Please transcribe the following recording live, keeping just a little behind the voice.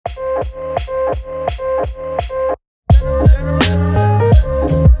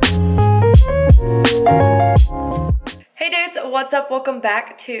up? Welcome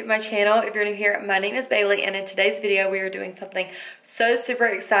back to my channel. If you're new here, my name is Bailey, and in today's video we are doing something so super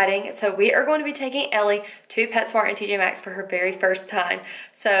exciting. So we are going to be taking Ellie to PetSmart and TJ Maxx for her very first time.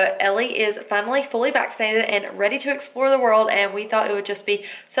 So Ellie is finally fully vaccinated and ready to explore the world, and we thought it would just be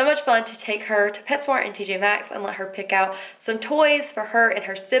so much fun to take her to PetSmart and TJ Maxx and let her pick out some toys for her and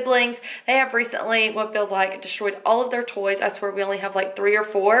her siblings. They have recently, what feels like, destroyed all of their toys. I swear we only have like 3 or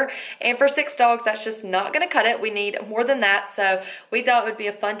 4, and for 6 dogs that's just not gonna cut it. We need more than that. So we thought it would be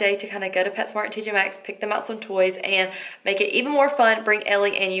a fun day to kind of go to PetSmart and TJ Maxx, pick them out some toys, and make it even more fun, bring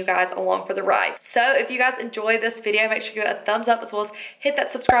Ellie and you guys along for the ride. So if you guys enjoy this video, make sure you give it a thumbs up as well as hit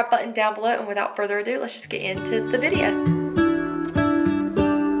that subscribe button down below. And without further ado, let's just get into the video.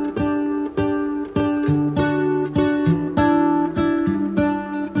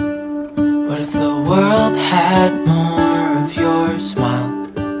 What if the world had more of your smile?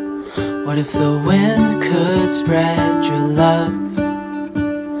 What if the wind could spread your love?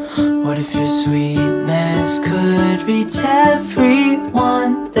 What if your sweetness could reach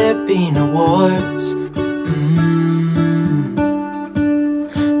everyone? There'd be no wars.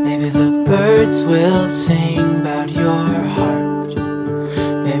 Maybe the birds will sing about your heart.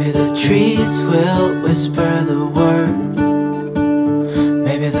 Maybe the trees will whisper the word.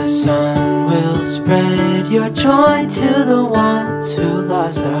 Maybe the sun will spread your joy to the ones who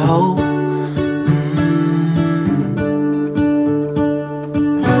lost their hope.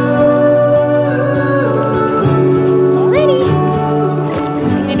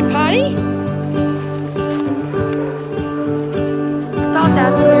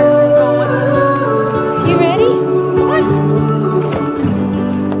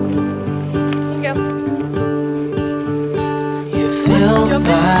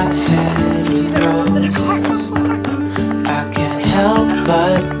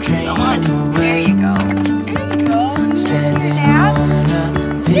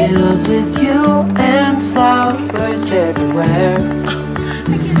 With you and flowers everywhere.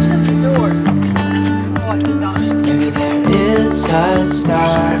 I can't shut the door. Maybe there is a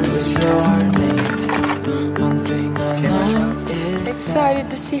star with your name. One thing I know is excited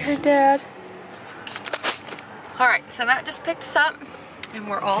to see her dad. Alright, so Matt just picked us up and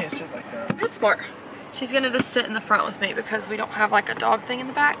we're off. Can't sit like that. PetSmart. She's gonna just sit in the front with me because we don't have like a dog thing in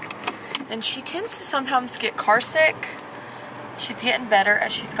the back. And she tends to sometimes get car sick. She's getting better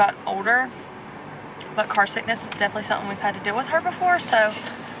as she's gotten older, but car sickness is definitely something we've had to deal with her before, so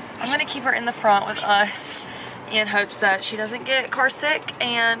I'm going to keep her in the front with us in hopes that she doesn't get car sick.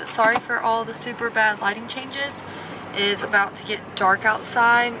 And sorry for all the super bad lighting changes. It is about to get dark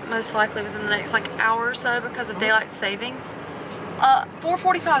outside, most likely within the next like hour or so because of daylight savings.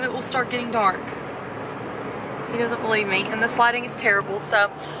 4:45 it will start getting dark. He doesn't believe me, and this lighting is terrible,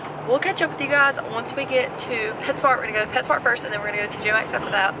 so we'll catch up with you guys once we get to PetSmart. We're gonna go to PetSmart first, and then we're gonna go to TJ Maxx after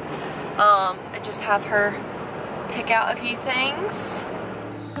that. And just have her pick out a few things.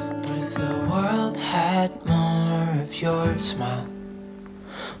 What if the world had more of your smile?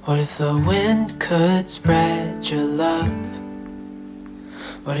 What if the wind could spread your love?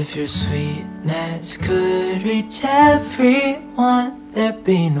 What if your sweetness could reach everyone? There'd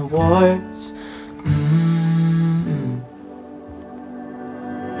be no wars.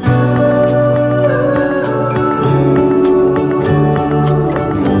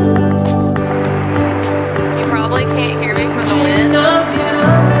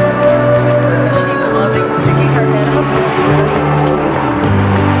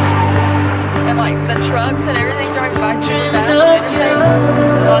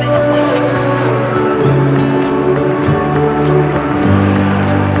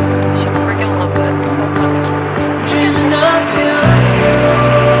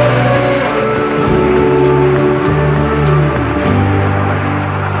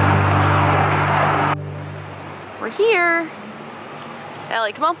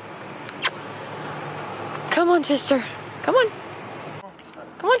 Ellie, come on. Come on, sister. Come on.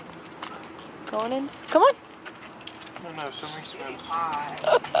 Come on. Go on in. Come on. No, somebody smelled.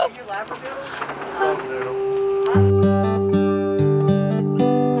 Your Labradoodle?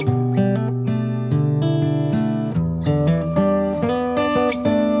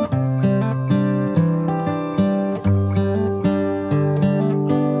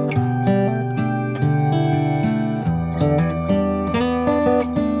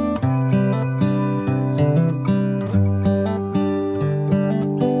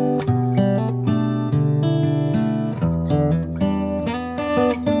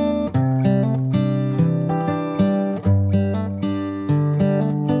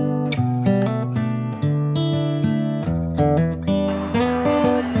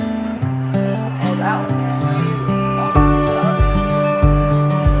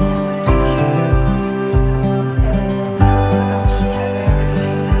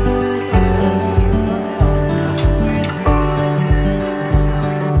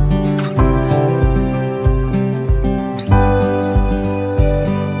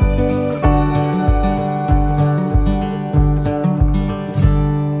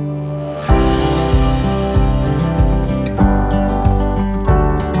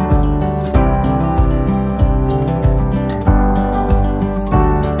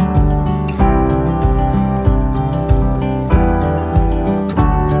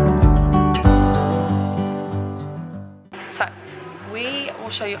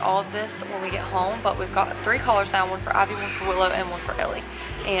 show you all of this when we get home, but we've got 3 collars now, one for Ivy, one for Willow, and one for Ellie.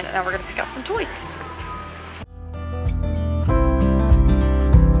 And now we're gonna pick out some toys.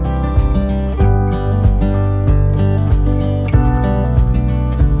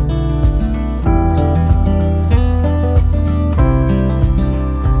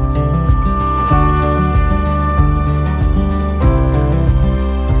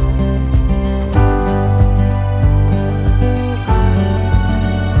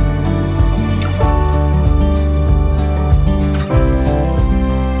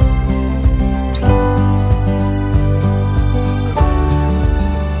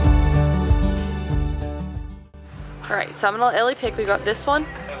 So I'm gonna let Ellie pick. We got this one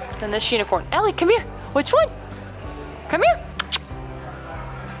and this unicorn. Ellie, come here. Which one? Come here.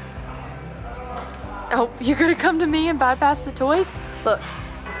 Oh, you're gonna come to me and bypass the toys? Look.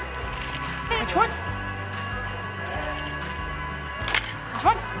 Which one? Which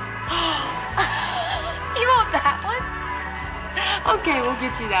one? You want that one? Okay, we'll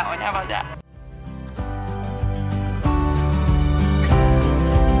get you that one. How about that?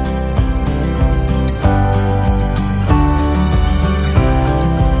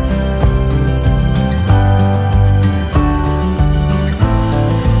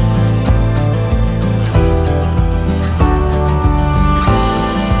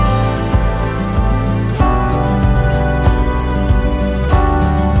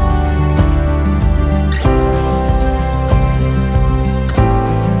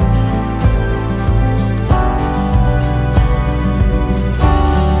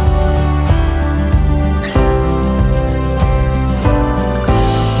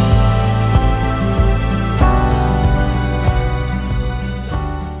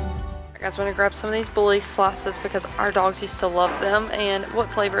 I'm gonna grab some of these bully slices because our dogs used to love them. And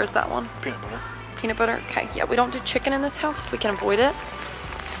what flavor is that one? Peanut butter. Peanut butter? Okay, yeah, we don't do chicken in this house if we can avoid it.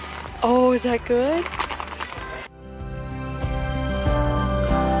 Oh, is that good?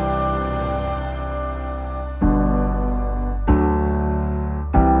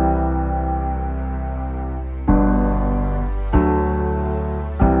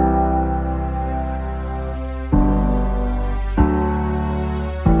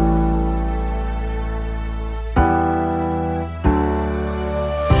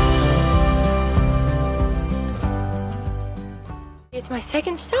 It's my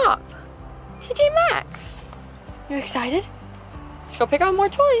second stop. TJ Maxx. You excited? Let's go pick out more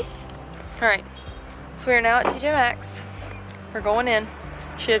toys. All right, so we are now at TJ Maxx. We're going in.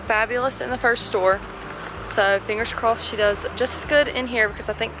 She did fabulous in the first store. So fingers crossed she does just as good in here because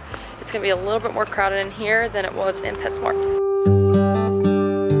I think it's gonna be a little bit more crowded in here than it was in PetSmart.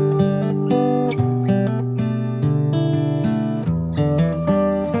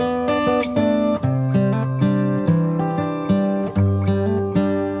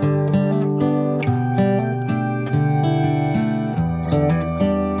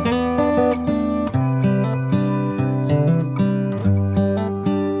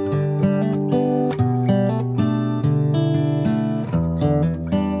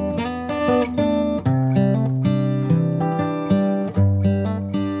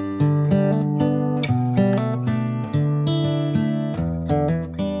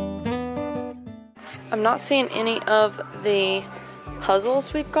 I'm not seeing any of the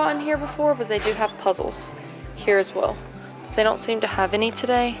puzzles we've gotten here before, but they do have puzzles here as well. They don't seem to have any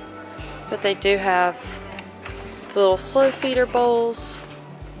today, but they do have the little slow feeder bowls,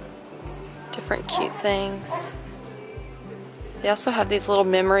 different cute things. They also have these little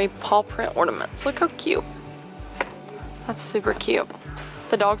memory paw print ornaments. Look how cute. That's super cute.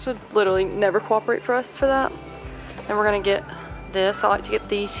 The dogs would literally never cooperate for us for that. And we're gonna get this. I like to get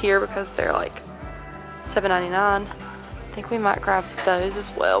these here because they're like $7.99. I think we might grab those as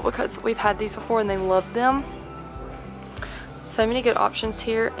well because we've had these before and they love them. So many good options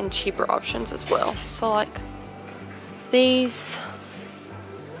here and cheaper options as well. So like these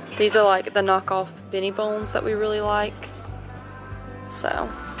are like the knockoff Benny Bones that we really like. So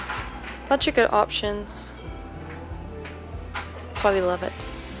bunch of good options. That's why we love it.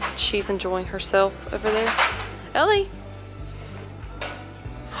 She's enjoying herself over there. Ellie!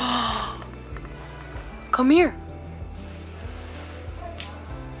 Come here.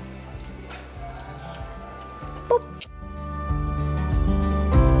 Boop.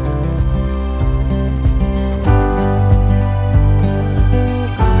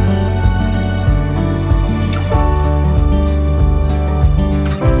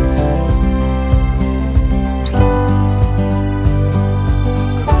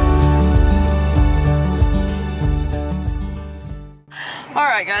 All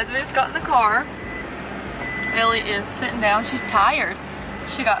right, guys, we just got in the car. Ellie is sitting down. She's tired.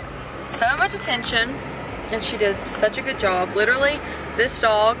 She got so much attention and she did such a good job. Literally, this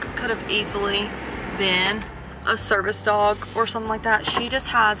dog could have easily been a service dog or something like that. She just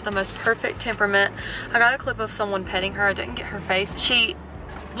has the most perfect temperament. I got a clip of someone petting her. I didn't get her face. She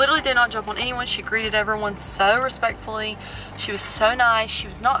literally did not jump on anyone. She greeted everyone so respectfully. She was so nice. She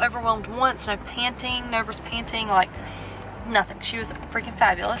was not overwhelmed once. No panting, nervous panting, like nothing. She was freaking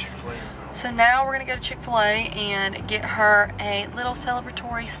fabulous. So now we're gonna go to Chick-fil-A and get her a little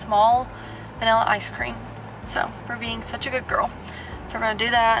celebratory small vanilla ice cream. So for being such a good girl. So we're gonna do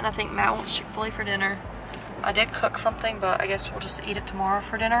that, and I think Matt wants Chick-fil-A for dinner. I did cook something, but I guess we'll just eat it tomorrow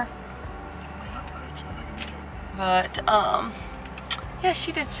for dinner. But yeah,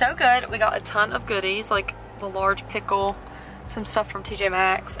 she did so good. We got a ton of goodies, like the large pickle, some stuff from TJ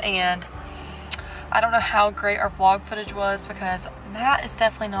Maxx, and I don't know how great our vlog footage was because Matt is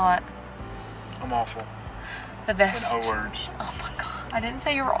definitely not I'm awful. the best. In no words. Oh my god. I didn't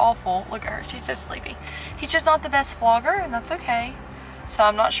say you were awful. Look at her. She's so sleepy. He's just not the best vlogger, and that's okay. So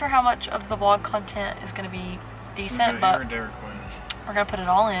I'm not sure how much of the vlog content is going to be decent, but we're going to put it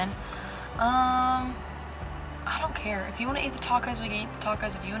all in. I don't care. If you want to eat the tacos, we can eat the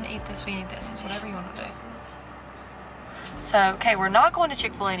tacos. If you want to eat this, we can eat this. It's whatever you want to do. So, okay, we're not going to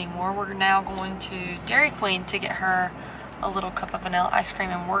Chick-fil-A anymore. We're now going to Dairy Queen to get her a little cup of vanilla ice cream,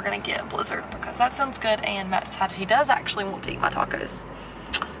 and we're gonna get Blizzard because that sounds good, and Matt decided he does actually want to eat my tacos.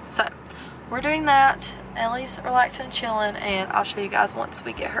 So we're doing that. Ellie's relaxing and chilling, and I'll show you guys once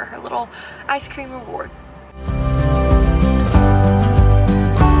we get her her little ice cream reward.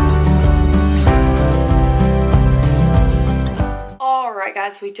 Alright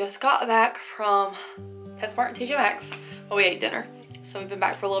guys, we just got back from PetSmart and TJ Maxx. Well, we ate dinner, so we've been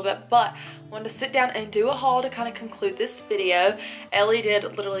back for a little bit, but wanted to sit down and do a haul to kind of conclude this video. Ellie did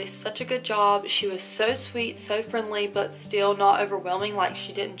literally such a good job. She was so sweet, so friendly, but still not overwhelming. Like,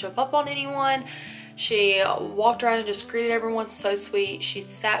 she didn't jump up on anyone. She walked around and just greeted everyone so sweet. She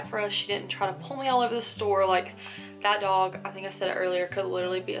sat for us. She didn't try to pull me all over the store. Like, that dog, I think I said it earlier, could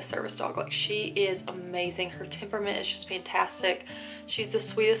literally be a service dog. Like, she is amazing. Her temperament is just fantastic. She's the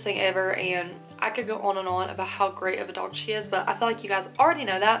sweetest thing ever, and I could go on and on about how great of a dog she is, but I feel like you guys already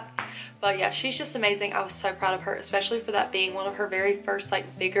know that. But yeah, she's just amazing. I was so proud of her, especially for that being one of her very first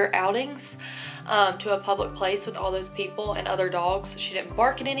like bigger outings to a public place with all those people and other dogs. She didn't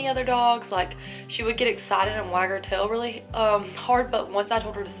bark at any other dogs. Like, she would get excited and wag her tail really hard, but once I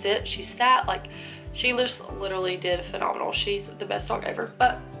told her to sit, she sat. Like, she just literally did phenomenal. She's the best dog ever.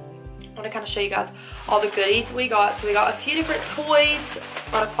 But I want to kind of show you guys all the goodies we got. So we got a few different toys,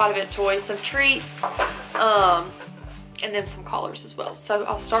 got quite a bit of toys, some treats, and then some collars as well. So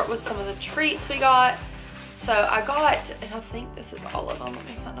I'll start with some of the treats we got. So I got, and I think this is all of them. Let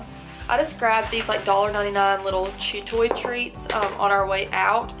me find them. I just grabbed these like $1.99 little chew toy treats on our way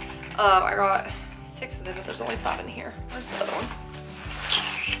out. I got 6 of them, but there's only 5 in here. Where's the other one?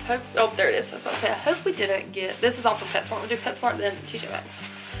 Oh, there it is. I was about to say, I hope we didn't get, this is all from PetSmart. We do PetSmart, then TJ Maxx.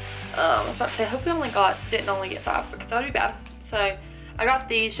 I was about to say, I hope we didn't only get 5 because that would be bad. So I got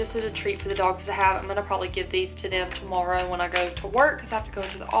these just as a treat for the dogs to have. I'm gonna probably give these to them tomorrow when I go to work because I have to go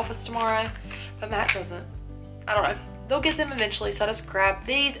into the office tomorrow. But Matt doesn't. I don't know. They'll get them eventually, so I just grabbed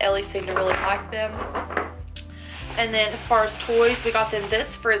these. Ellie seemed to really like them. And then as far as toys, we got them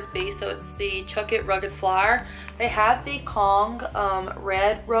this Frisbee. So it's the Chuck It Rugged Flyer. They have the Kong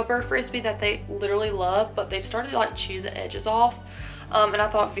red rubber Frisbee that they literally love, but they've started to like chew the edges off. And I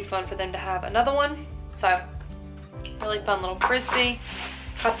thought it'd be fun for them to have another one. So really fun little Frisbee.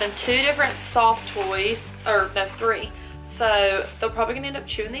 Got them 2 different soft toys, or no, 3. So they're probably gonna end up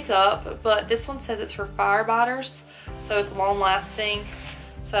chewing these up, but this one says it's for fire biters, so it's long lasting.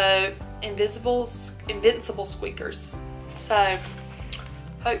 So invincible squeakers. So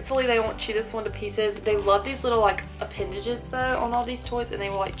hopefully they won't chew this one to pieces. They love these little like appendages though on all these toys, and they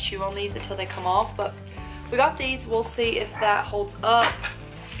will like chew on these until they come off. But we got these. We'll see if that holds up.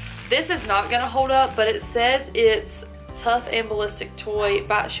 This is not gonna hold up, but it says it's tough and ballistic toy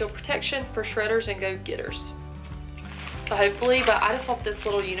bite shield protection for shredders and go-getters. So hopefully, but I just thought this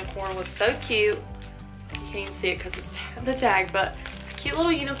little unicorn was so cute. You can't even see it because it's the tag, but it's a cute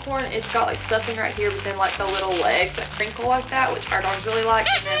little unicorn. It's got like stuffing right here, but then like the little legs that crinkle like that, which our dogs really like,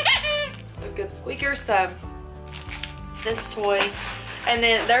 and then a good squeaker. So this toy. And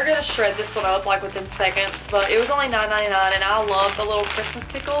then they're gonna shred this one up like within seconds, but it was only $9.99, and I love the little Christmas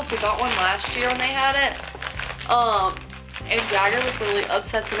pickles. We got one last year when they had it. And Jagger was literally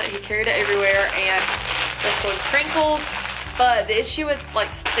obsessed with it. He carried it everywhere, and this one crinkles. But the issue with like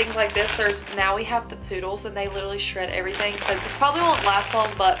things like this, now we have the poodles, and they literally shred everything. So this probably won't last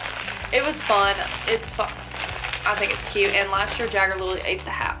long, but it was fun. It's fun. I think it's cute. And last year Jagger literally ate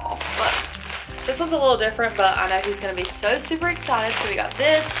the hat off. But this one's a little different, but I know he's going to be so super excited. So we got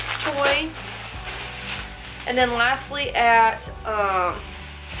this toy. And then lastly at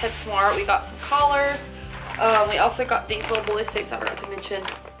PetSmart, we got some collars. We also got these little bully sticks. I forgot to mention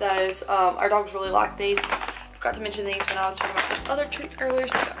those. Our dogs really like these. Forgot to mention these when I was talking about this other treats earlier.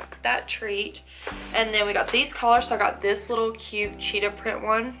 So I got that treat. And then we got these collars. So I got this little cute cheetah print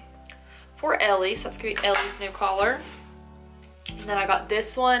one for Ellie. So that's going to be Ellie's new collar. And then I got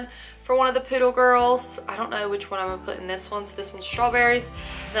this one for one of the poodle girls. I don't know which one I'm going to put in this one. So this one's strawberries.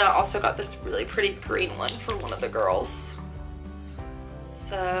 And then I also got this really pretty green one for one of the girls.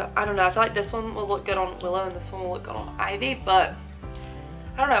 So I don't know. I feel like this one will look good on Willow and this one will look good on Ivy. But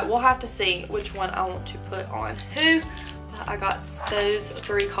I don't know. We'll have to see which one I want to put on who. I got those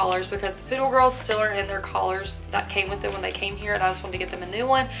 3 collars because the poodle girls still are in their collars that came with them when they came here, and I just wanted to get them a new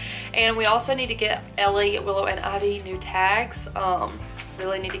one. And we also need to get Ellie, Willow, and Ivy new tags.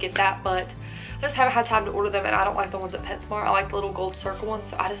 Really need to get that, but I just haven't had time to order them, and I don't like the ones at PetSmart. I like the little gold circle ones,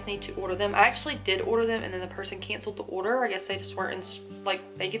 so I just need to order them. I actually did order them, and then the person canceled the order. I guess they just weren't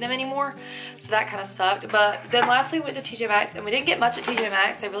making them anymore, so that kind of sucked. But then lastly we went to TJ Maxx, and we didn't get much at TJ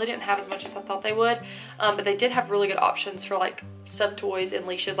Maxx. They really didn't have as much as I thought they would, but they did have really good options for like stuffed toys and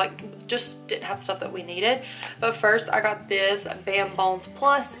leashes. Like, just didn't have stuff that we needed. But first I got this Bam Bones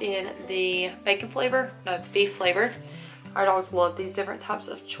Plus in the beef flavor. Our dogs love these different types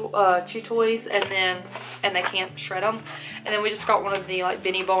of chew toys, and they can't shred them. And then we just got one of the like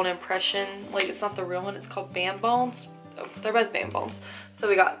Benny Bone Impression, like it's not the real one, it's called Bam Bones. Oh, they're both Bam Bones. So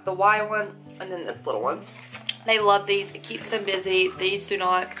we got the Y one and then this little one. They love these. It keeps them busy. These do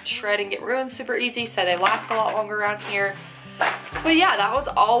not shred and get ruined super easy, so they last a lot longer around here. But yeah, that was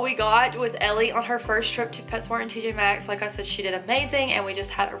all we got with Ellie on her first trip to PetSmart and TJ Maxx. Like I said, she did amazing and we just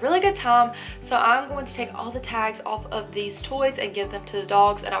had a really good time. So I'm going to take all the tags off of these toys and give them to the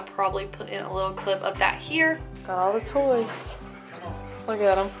dogs, and I'll probably put in a little clip of that here. Got all the toys. Look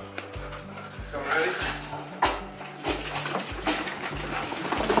at them. Ready?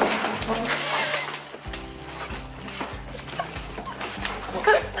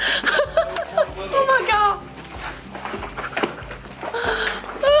 Oh my god.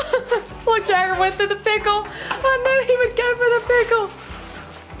 Look, Jagger went through the pickle. I knew he would go for the pickle.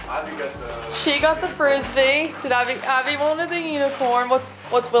 Ivy got the... She got the Frisbee. Did Ivy wanted the unicorn.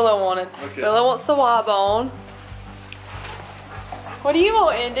 What's Willow wanted? Okay. Willow wants the Y-bone. What do you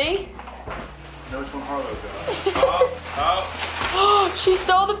want, Indy? No, which one Harlow got. Oh. She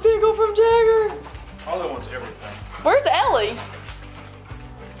stole the pickle from Jagger. Harlow wants everything. Where's Ellie?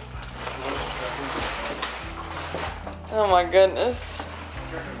 Oh my goodness.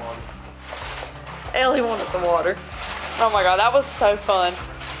 Ellie wanted the water. Oh my god, that was so fun.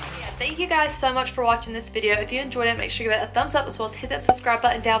 Yeah, thank you guys so much for watching this video. If you enjoyed it, make sure you give it a thumbs up, as well as hit that subscribe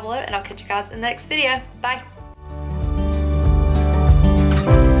button down below, and I'll catch you guys in the next video. Bye.